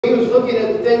He was looking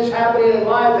at the things happening in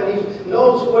life, and he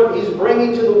knows what he's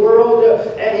bringing to the world,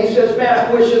 and he says, man,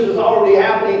 I wish this was already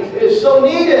happening. It is so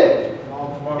needed.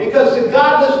 Because the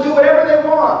godless do whatever they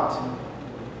want,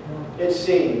 it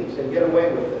seems, and get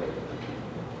away with it.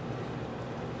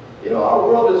 You know, our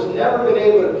world has never been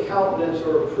able to countenance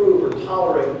or approve or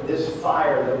tolerate this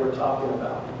fire that we're talking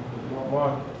about.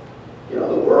 You know,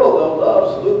 the world, though,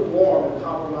 loves lukewarm and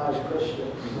compromised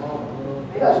Christians.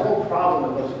 It has no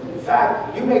problem with us. In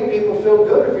fact, you make people feel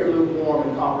good if you're lukewarm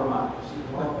and compromised.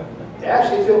 They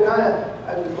actually feel kind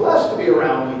of blessed to be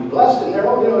around you. Blessed in their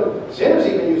own, you know, sinners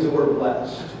even use the word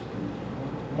blessed.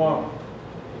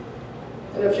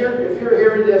 And if you're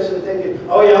hearing this and thinking,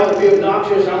 oh yeah, I'm going to be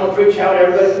obnoxious, I'm going to preach out to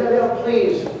everybody, no,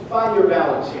 please find your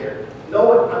balance here. Know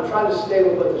what? I'm trying to stay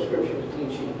with what the Scripture is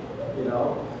teaching. You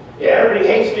know? Yeah, everybody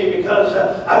hates me because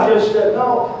I'm just,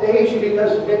 no, they hate you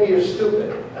because maybe you're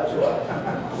stupid. That's why.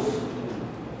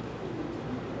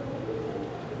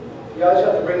 You always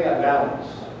have to bring that balance.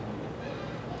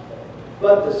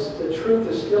 But the truth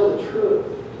is still the truth.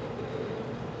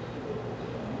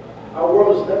 Our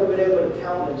world has never been able to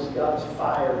countenance God's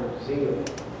fire and zeal.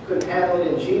 Couldn't handle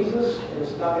it in Jesus, and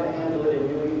it's not going to handle it in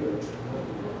you either.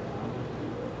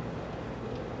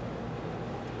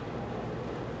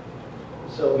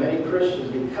 So many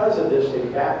Christians, because of this, they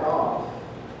back off.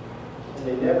 And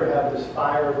they never have this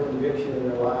fire of conviction in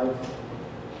their life.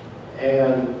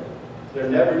 And they're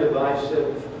never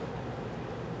divisive.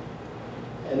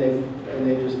 And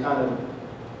they just kind of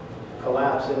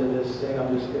collapse into this thing.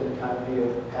 I'm just going to kind of be a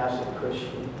passive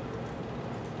Christian.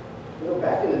 You know,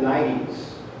 back in the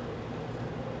 90s,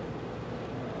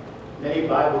 many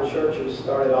Bible churches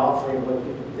started offering what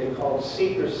they called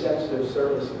seeker-sensitive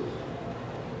services.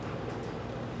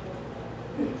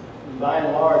 By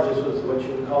and large, this was what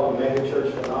you would call a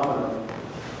megachurch phenomenon.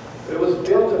 But it was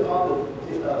built upon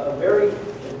a very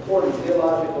important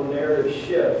theological narrative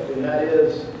shift, and that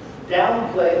is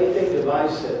downplay anything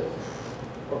divisive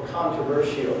or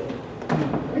controversial.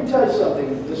 Let me tell you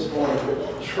something this morning.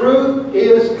 Truth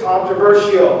is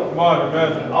controversial. Come on,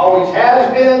 amen. Always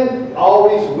has been,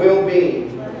 always will be.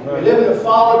 Amen. We live in a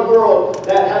fallen world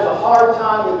that has a hard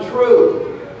time with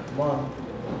truth. Come on.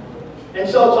 And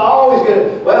so it's always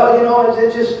going to, well, you know,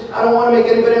 it's just, I don't want to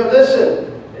make anybody,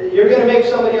 listen, you're going to make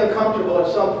somebody uncomfortable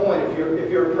at some point if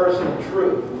you're a person of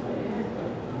truth.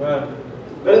 Amen.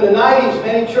 But in the 90s,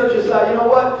 many churches thought, you know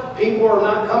what? People are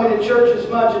not coming to church as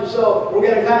much, and so we're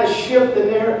going to kind of shift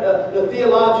the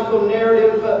theological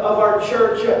narrative of our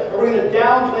church. We're going to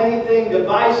downplay anything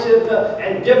divisive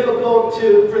and difficult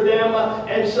for them.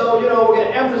 And so, you know, we're going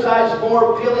to emphasize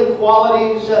more appealing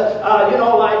qualities, you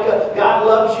know, like God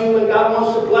loves you, and God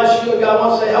wants to bless you, and God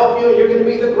wants to help you, and you're going to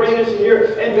be the greatest,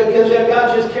 and because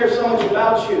God just cares so much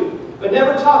about you. But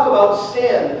never talk about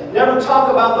sin. Never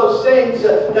talk about those things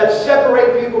that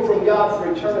separate people from God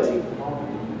for eternity.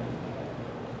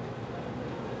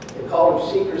 They call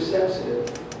them seeker-sensitive.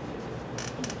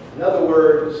 In other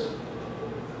words,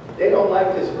 they don't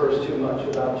like this verse too much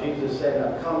about Jesus saying,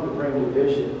 I've come to bring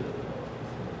division.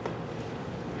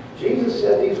 Jesus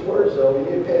said these words, though. We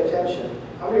need to pay attention.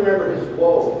 How many remember his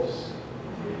woes?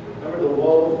 Remember the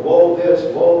woe, woe this,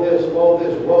 woe this, woe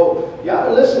this, woe. You ought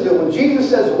to listen to it. When Jesus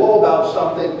says woe about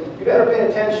something, you better pay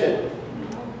attention.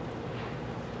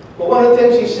 But one of the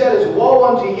things he said is, woe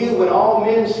unto you when all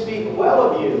men speak well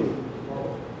of you.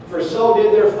 For so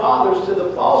did their fathers to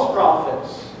the false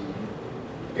prophets.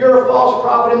 If you're a false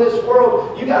prophet in this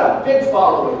world, you got a big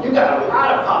following. You got a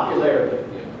lot of popularity.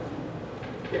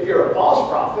 If you're a false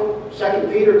prophet,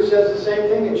 2 Peter says the same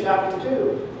thing in chapter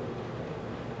 2.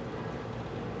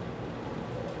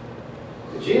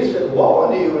 Jesus said, woe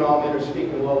unto you when all men are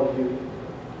speaking well of you.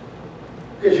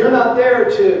 Because you're not there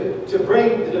to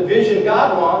bring the division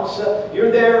God wants.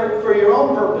 You're there for your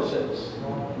own purposes.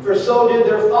 For so did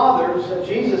their fathers,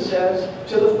 Jesus says,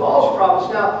 to the false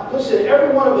prophets. Now, listen,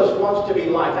 every one of us wants to be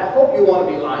liked. I hope you want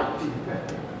to be liked.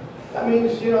 That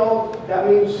means, we don't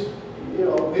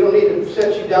need to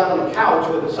set you down on a couch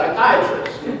with a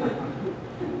psychiatrist.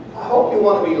 I hope you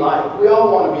want to be liked. We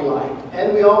all want to be liked.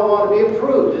 And we all want to be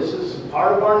approved. This is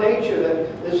part of our nature that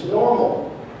is normal.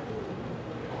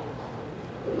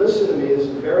 But listen to me, this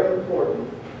is very important.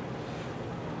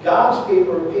 God's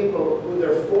people are people who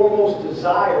their foremost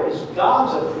desire is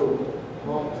God's approval.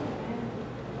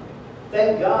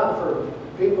 Thank God for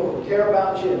people who care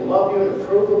about you and love you and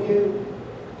approve of you.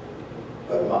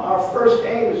 But our first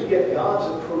aim is to get God's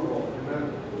approval.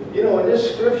 Amen. You know, in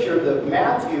this scripture, the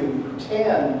Matthew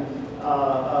 10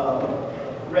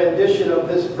 rendition of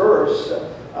this verse,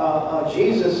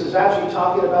 Jesus is actually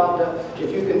talking about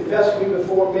if you confess me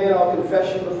before men, I'll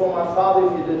confess you before my Father.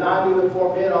 If you deny me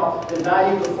before men, I'll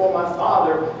deny you before my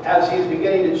Father, as he's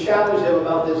beginning to challenge them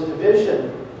about this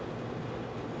division.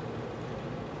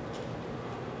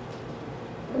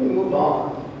 Let me move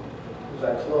on as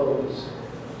I close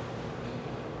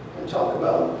and talk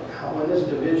about how when this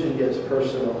division gets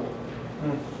personal,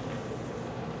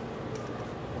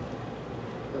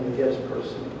 when it gets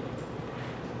personal.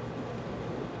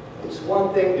 It's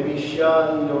one thing to be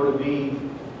shunned or to be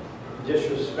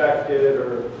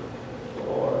disrespected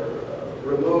or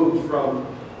removed from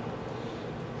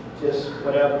just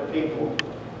whatever people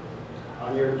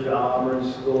on your job or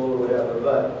in school or whatever,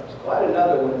 but it's quite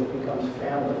another when it becomes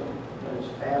family, when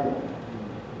it's family.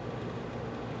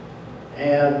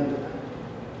 And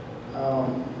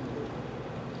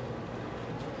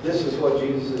this is what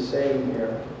Jesus is saying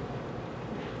here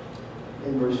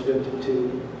in verse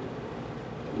 52.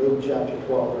 Luke chapter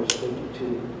 12, verse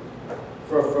 52.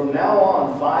 For from now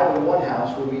on, 5 in one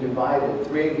house will be divided,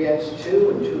 3 against 2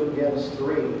 and 2 against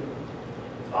 3.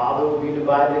 Father will be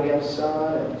divided against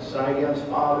son, and son against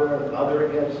father, and mother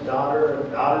against daughter, and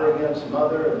daughter against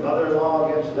mother, and mother-in-law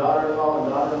against daughter-in-law,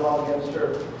 and daughter-in-law against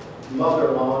her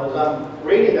mother-in-law. And as I'm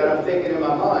reading that, I'm thinking in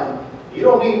my mind, you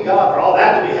don't need God for all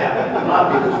that to be happening in a lot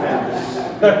of people's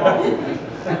families.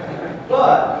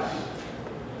 But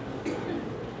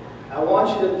I want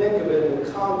you to think of it in the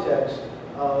context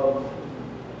of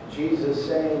Jesus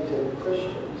saying to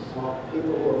Christians,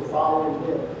 people who are following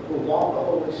him, who want the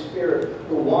Holy Spirit,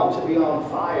 who want to be on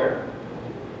fire,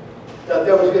 that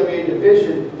there was going to be a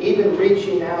division, even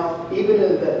reaching out, even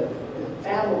in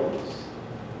families.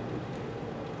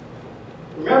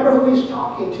 Remember who he's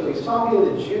talking to. He's talking to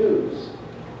the Jews.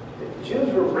 The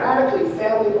Jews were radically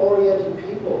family-oriented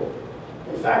people.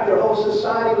 In fact, their whole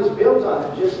society was built on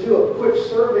it. Just do a quick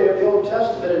survey of the Old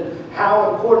Testament and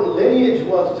how important lineage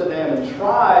was to them, and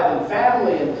tribe, and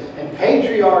family, and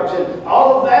patriarchs, and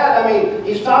all of that. I mean,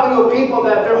 he's talking to people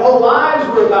that their whole lives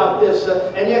were about this,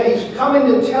 and yet he's coming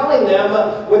and telling them,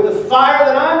 with the fire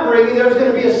that I'm bringing, there's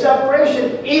going to be a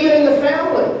separation, even in the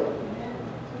family.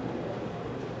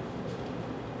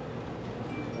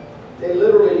 They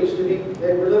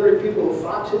were literally people who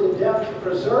fought to the death to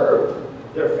preserve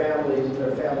their families and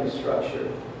their family structure.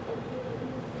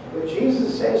 But Jesus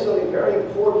is saying something very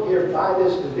important here by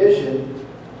this division,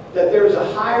 that there is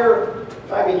a higher,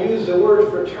 if I can use the word,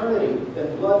 fraternity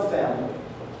than blood family.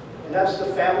 And that's the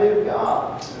family of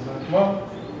God.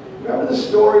 Remember the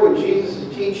story when Jesus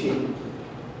is teaching,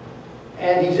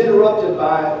 and he's interrupted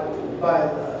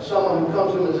by someone who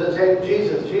comes to him and says, "Hey,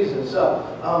 Jesus,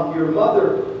 your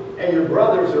mother and your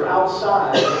brothers are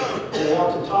outside and they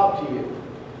want to talk to you."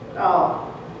 Now,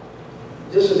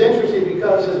 this is interesting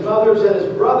because his mother and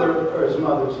his brothers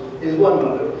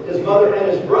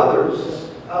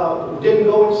didn't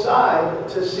go inside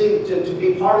to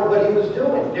be part of what he was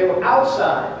doing. They were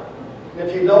outside. And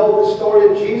if you know the story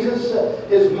of Jesus,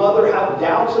 his mother had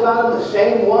doubts about him. The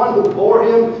same one who bore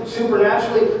him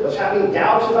supernaturally was having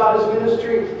doubts about his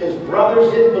ministry. His brothers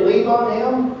didn't believe on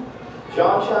him.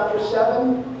 John chapter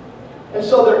 7. And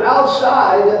so they're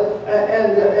outside,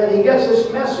 and he gets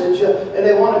this message, and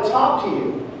they want to talk to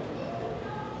you.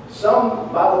 Some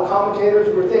Bible commentators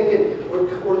were thinking,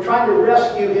 we're trying to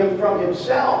rescue him from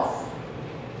himself,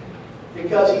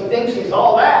 because he thinks he's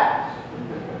all that.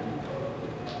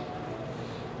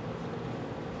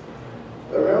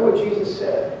 But remember what Jesus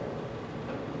said.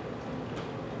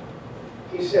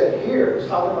 He said, here, he's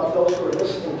talking about those who are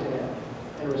listening to him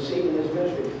and receiving his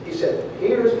ministry. He said,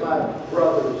 here's my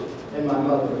brothers and my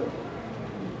mother.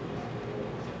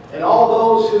 And all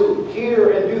those who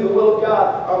hear and do the will of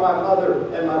God are my mother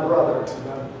and my brother.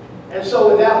 And so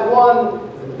in that one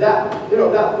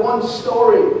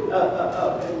story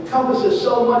encompasses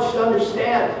so much to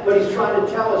understand what he's trying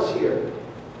to tell us here.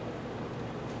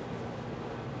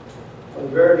 From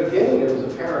the very beginning, it was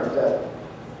apparent that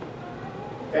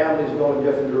families go in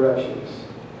different directions.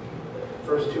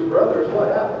 First two brothers, what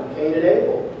happened? Cain and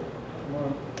Abel.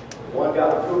 One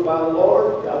got approved by the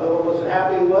Lord, the other one wasn't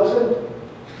happy he wasn't.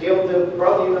 Killed the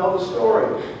brother, you know the story.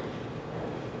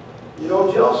 You know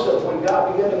Joseph, when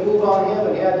God began to move on him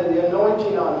and he had the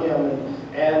anointing on him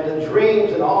and the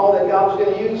dreams and all that God was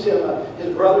going to use him,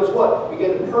 his brothers what?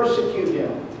 Began to persecute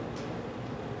him.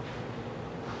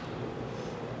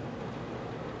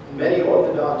 In many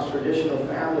Orthodox traditional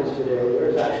families today,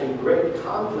 there's actually great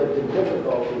conflict and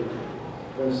difficulty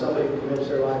when somebody commits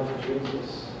their life to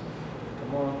Jesus.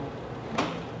 Come on.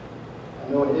 I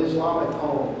know in Islamic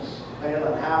homes, depending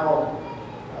on how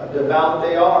devout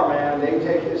they are, man, they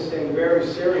take this thing very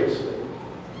seriously.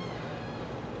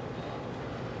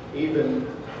 even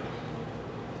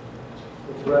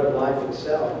the thread of life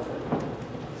itself.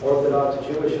 Orthodox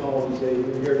Jewish homes, you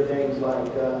hear things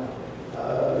like,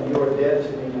 you are dead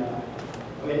to me now.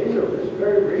 I mean, these are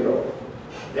very real.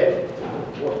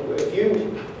 If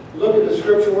you look at the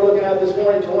scripture we're looking at this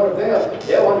morning to one of them,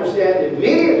 they'll understand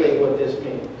immediately what this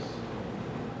means.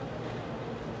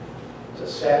 It's a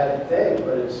sad thing,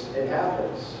 but it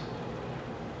happens.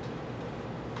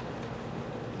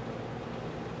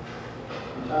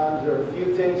 Sometimes there are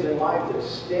few things in life that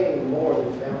sting more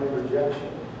than family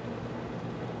rejection.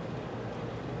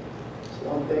 It's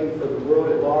one thing for the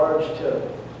world at large to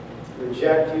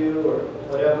reject you or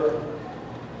whatever.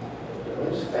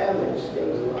 When it's family, it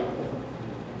stings a lot more.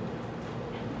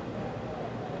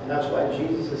 And that's why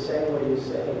Jesus is saying what he's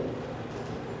saying.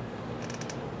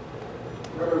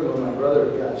 I remember when my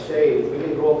brother got saved, we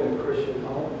didn't grow up in a Christian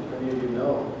home, many of you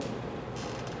know.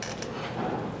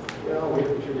 You know, we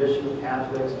were traditional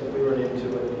Catholics, but we weren't into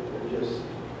it. We were just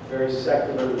very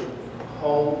secular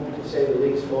home, to say the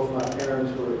least. Both of my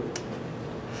parents were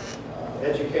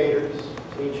educators,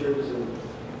 teachers,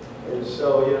 and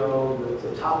so, you know,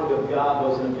 the topic of God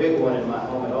wasn't a big one in my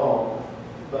home at all.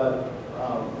 But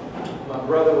my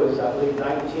brother was, I believe,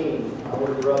 19. My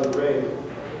older brother, Ray,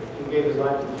 he gave his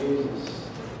life to Jesus.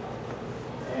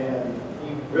 And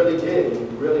he really did. He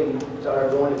really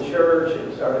started going to church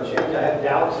and started changing. I had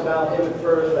doubts about him at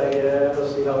first.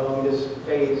 Let's see how long this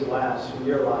phase lasts in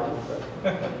your life.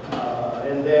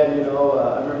 And then, you know,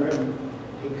 I remember him,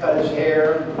 he cut his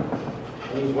hair,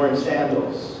 and he's wearing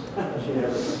sandals.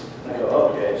 I go,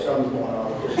 okay, something's going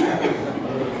on with this guy.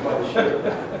 I'm quite sure.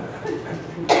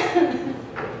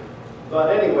 But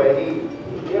anyway,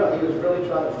 he was really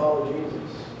trying to follow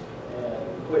Jesus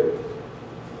and quit.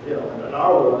 You know, in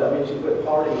our world, that means you quit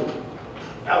partying.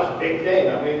 That was a big thing.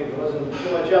 I mean, it wasn't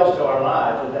too much else to our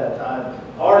lives at that time.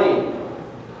 Partying.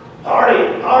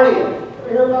 Ever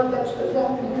hear about that stuff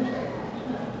happening?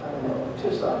 I don't know.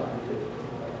 Tucson.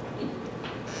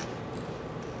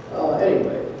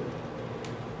 Anyway,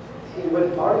 he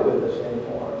wouldn't party with us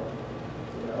anymore,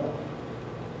 you know.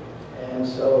 And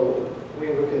so we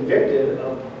were convicted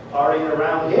of partying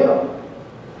around him.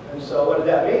 And so what did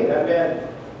that mean? That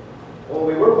meant when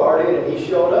we were partying and he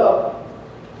showed up,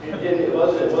 it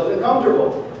wasn't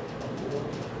comfortable,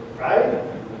 right?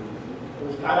 It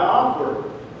was kind of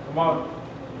awkward. Come on.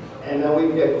 And then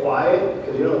we'd get quiet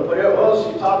because you know what else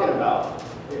are you talking about,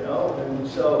 you know? And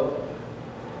so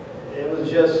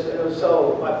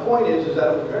so my point is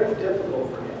that it was very difficult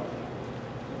for him.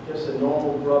 Just the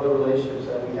normal brother relationships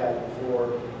that we had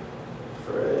before.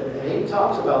 And he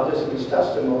talks about this in his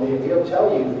testimony, and he'll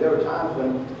tell you there were times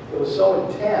when it was so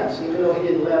intense, even though he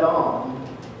didn't let on,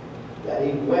 that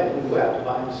he went and wept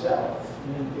by himself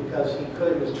because he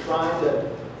was trying to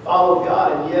follow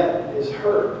God and yet is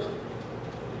hurt.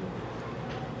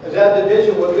 As that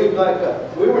division,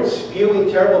 we weren't spewing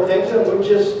terrible things at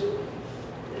him,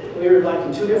 we were like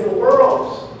in two different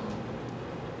worlds.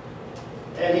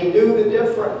 And he knew the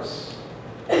difference.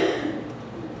 Let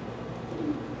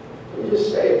me just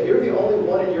say, if you're the only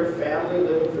one in your family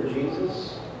living for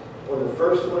Jesus, or the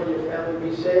first one in your family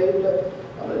to be saved,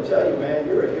 I'm going to tell you, man,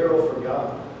 you're a hero for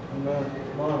God. Amen.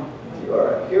 Come on. You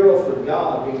are a hero for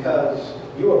God because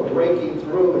you are breaking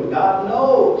through, and God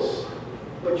knows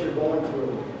what you're going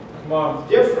through. Come on.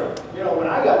 It's different. You know, when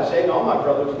I got saved, all my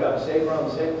brothers got saved around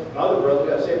the same. My other brothers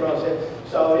got saved around the same.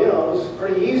 So, you know, it was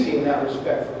pretty easy in that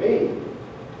respect for me.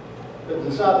 But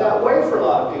it's not that way for a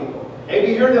lot of people.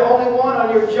 Maybe you're the only one on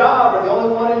your job, or the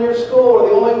only one in your school, or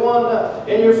the only one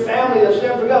in your family that's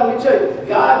never forgotten. Let me tell you,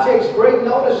 God takes great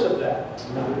notice of that.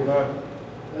 Amen.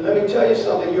 And let me tell you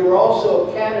something, you were also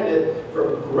a candidate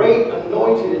for great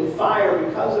anointing and fire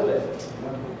because of it.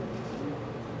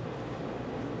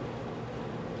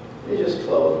 Let me just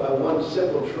close by one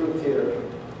simple truth here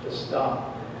to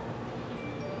stop.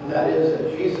 And that is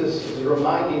that Jesus is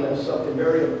reminding us something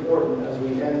very important as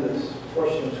we end this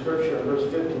portion of Scripture in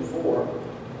verse 54.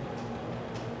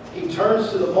 He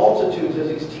turns to the multitudes as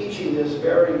he's teaching this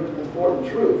very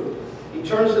important truth. He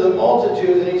turns to the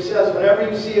multitudes and he says, whenever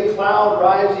you see a cloud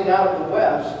rising out of the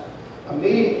west,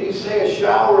 immediately you say a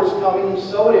shower is coming, and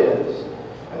so it is.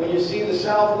 And when you see the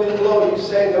south wind blow, you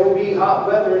say there will be hot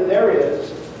weather, and there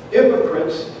is.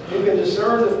 Hypocrites, you can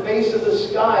discern the face of the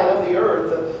sky and of the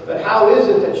earth, but how is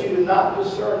it that you do not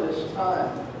discern this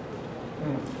time?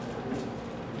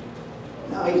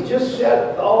 Now, he's just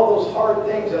said all those hard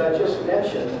things that I just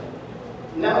mentioned.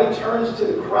 Now he turns to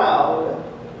the crowd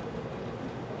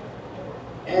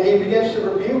and he begins to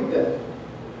rebuke them.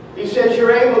 He says,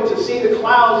 you're able to see the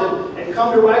clouds and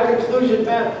come to right conclusions,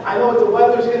 man, I know what the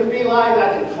weather's going to be like.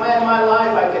 I can plan my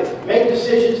life. I can make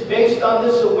decisions based on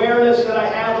this awareness that I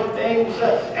have of things.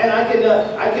 And I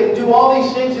can do all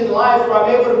these things in life where I'm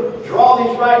able to draw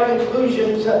these right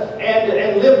conclusions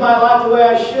and live my life the way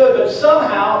I should. But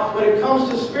somehow, when it comes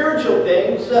to spiritual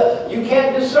things, you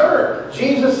can't discern.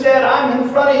 Jesus said, I'm in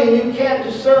front of you and you can't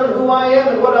discern who I am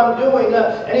and what I'm doing.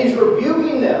 And He's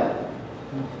rebuking them.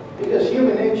 Because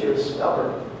human nature is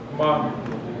stubborn. Come on.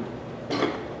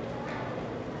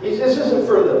 This isn't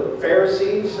for the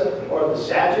Pharisees or the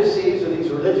Sadducees or these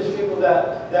religious people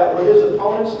that were His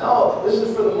opponents. No, this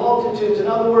is for the multitudes. In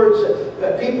other words,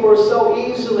 that people are so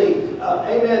easily,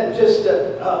 just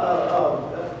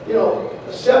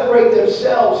separate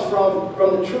themselves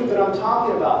from the truth that I'm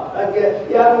talking about. Like,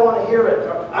 yeah, I don't want to hear it,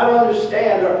 or I don't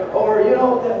understand, or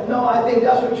no, I think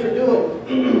that's what you're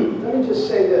doing. Let me just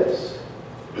say this.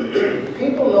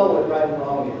 People know what right and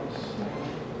wrong is.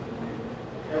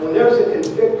 And when there's a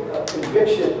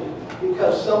conviction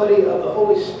because somebody of the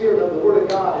Holy Spirit of the Word of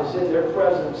God is in their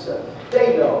presence,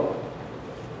 they know.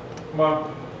 Come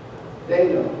on. They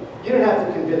know. You didn't have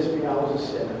to convince me I was a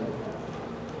sinner.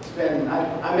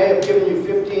 I may have given you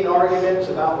 15 arguments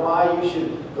about why you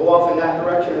should go off in that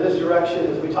direction or this direction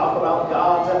as we talk about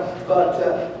God,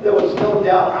 but there was no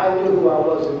doubt I knew who I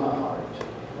was in my heart.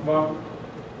 Come on.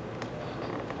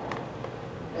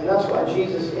 And that's why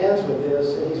Jesus ends with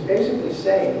this, and He's basically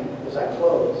saying, as I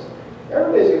close,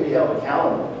 everybody's going to be held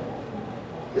accountable.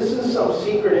 This isn't some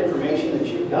secret information that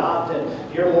you've got,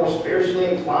 and you're more spiritually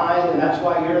inclined, and that's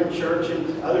why you're in church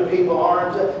and other people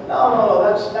aren't. No,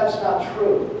 that's not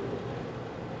true.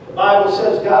 The Bible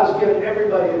says God has given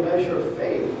everybody a measure of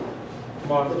faith.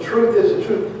 Come on. The truth is the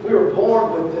truth. We were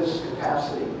born with this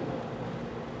capacity.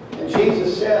 And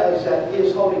Jesus says that He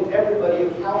is holding everybody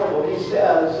accountable. He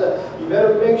says, you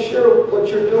better make sure what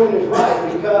you're doing is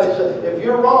right, because if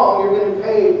you're wrong, you're going to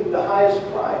pay the highest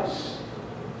price.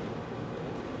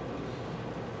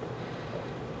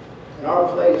 And our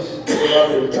place,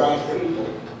 beloved, as God's people,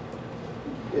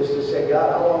 is to say, God,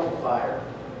 I want the fire.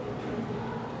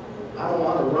 I don't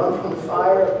want to run from the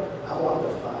fire. I want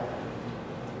the fire.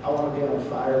 I want to be on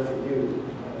fire for you.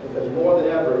 Because more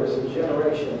than ever, it's a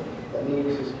generation that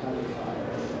needs His kind of fire.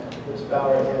 Let's bow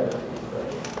our head.